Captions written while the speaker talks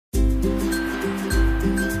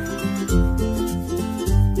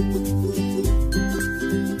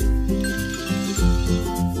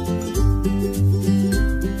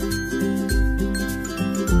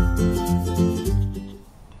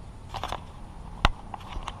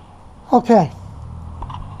Okay,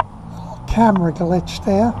 camera glitch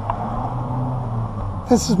there.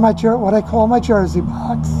 This is my what I call my jersey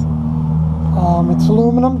box. It's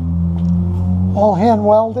aluminum, all hand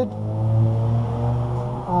welded.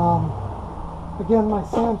 Again, my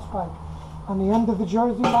sand spike. On the end of the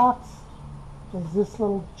jersey box, there's this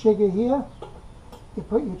little jigger here. You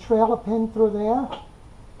put your trailer pin through there,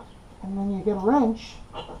 and then you get a wrench,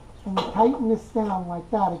 and you tighten this down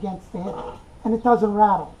like that against the hip, and it doesn't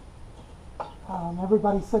rattle.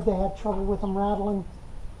 Everybody said they had trouble with them rattling.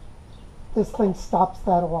 This thing stops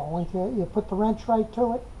that all. Once you put the wrench right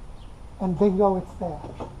to it, and bingo, it's there.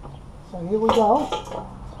 So here we go. It's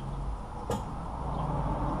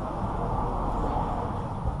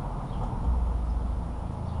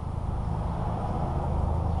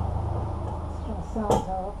going to sound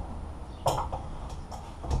terrible.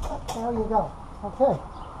 There you go. Okay.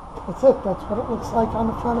 That's it. That's what it looks like on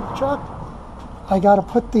the front of the truck. I got to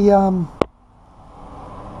put the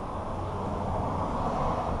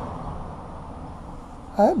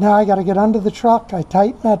now I got to get under the truck. I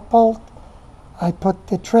tighten that bolt. I put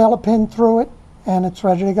the trailer pin through it, and it's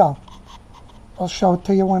ready to go. I'll show it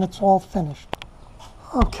to you when it's all finished.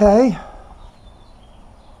 Okay.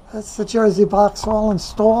 That's the jersey box all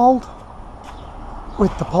installed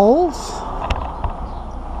with the poles.